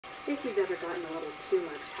If you've ever gotten a little too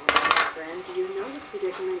much help from a friend, you know the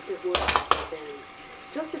predicament that we're in.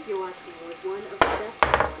 Joseph Joachim was one of the best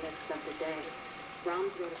violinists of the day.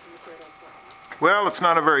 Brahms wrote a concerto for him. Well, it's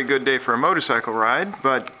not a very good day for a motorcycle ride,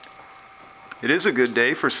 but it is a good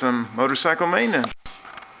day for some motorcycle maintenance.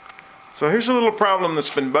 So here's a little problem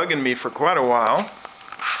that's been bugging me for quite a while,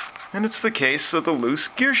 and it's the case of the loose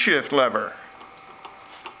gear shift lever.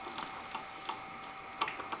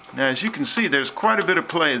 Now, as you can see, there's quite a bit of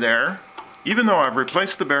play there, even though I've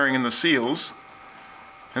replaced the bearing and the seals,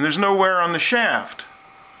 and there's no wear on the shaft.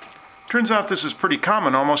 Turns out this is pretty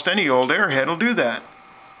common. Almost any old airhead will do that.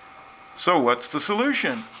 So what's the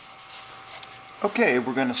solution? Okay,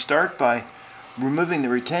 we're going to start by removing the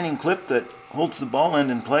retaining clip that holds the ball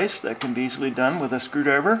end in place. That can be easily done with a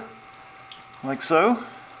screwdriver, like so.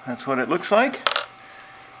 That's what it looks like.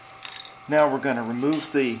 Now we're going to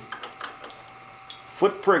remove the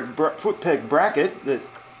foot peg bracket that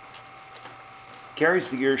carries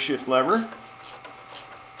the gear shift lever.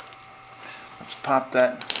 Let's pop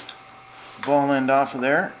that ball end off of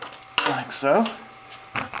there, like so.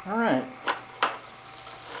 Alright.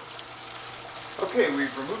 Okay,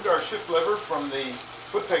 we've removed our shift lever from the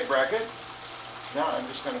foot peg bracket. Now I'm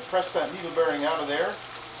just going to press that needle bearing out of there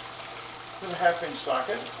with a 1/2 inch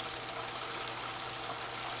socket,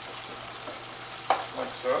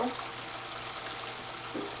 like so.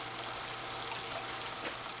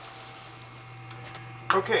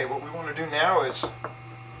 Okay, what we want to do now is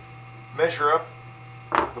measure up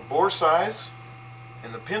the bore size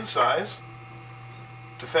and the pin size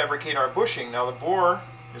to fabricate our bushing. Now the bore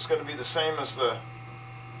is going to be the same as the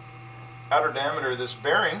outer diameter of this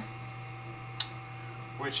bearing,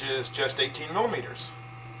 which is just 18 millimeters.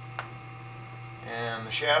 And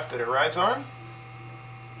the shaft that it rides on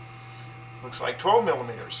looks like 12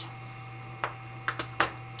 millimeters.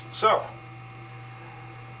 So,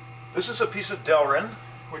 this is a piece of Delrin,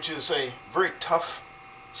 which is a very tough,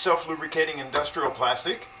 self-lubricating industrial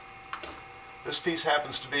plastic. This piece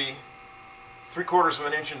happens to be 3/4 of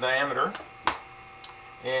an inch in diameter,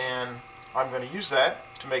 and I'm going to use that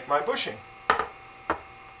to make my bushing.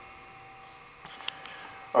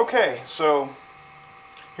 Okay, so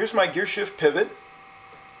here's my gear shift pivot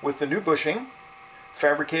with the new bushing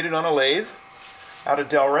fabricated on a lathe out of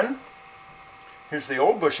Delrin. Here's the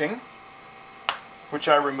old bushing, which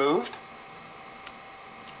I removed.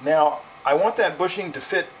 Now I want that bushing to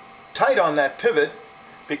fit tight on that pivot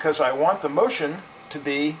because I want the motion to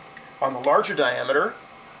be on the larger diameter,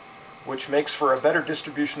 which makes for a better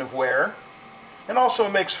distribution of wear and also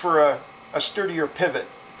makes for a sturdier pivot.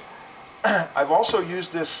 I've also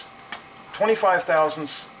used this 25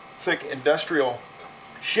 thousandths thick industrial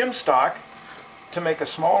shim stock to make a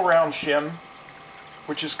small round shim,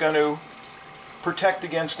 which is going to protect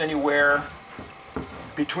against any wear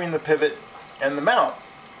between the pivot and the mount.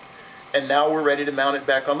 And now we're ready to mount it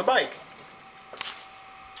back on the bike.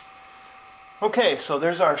 Okay, so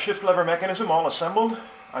there's our shift lever mechanism all assembled.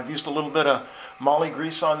 I've used a little bit of moly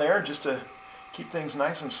grease on there just to keep things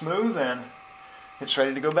nice and smooth, and it's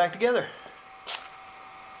ready to go back together.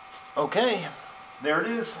 Okay, there it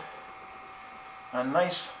is. A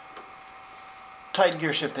nice tight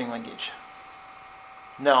gear shifting linkage.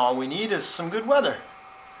 Now all we need is some good weather.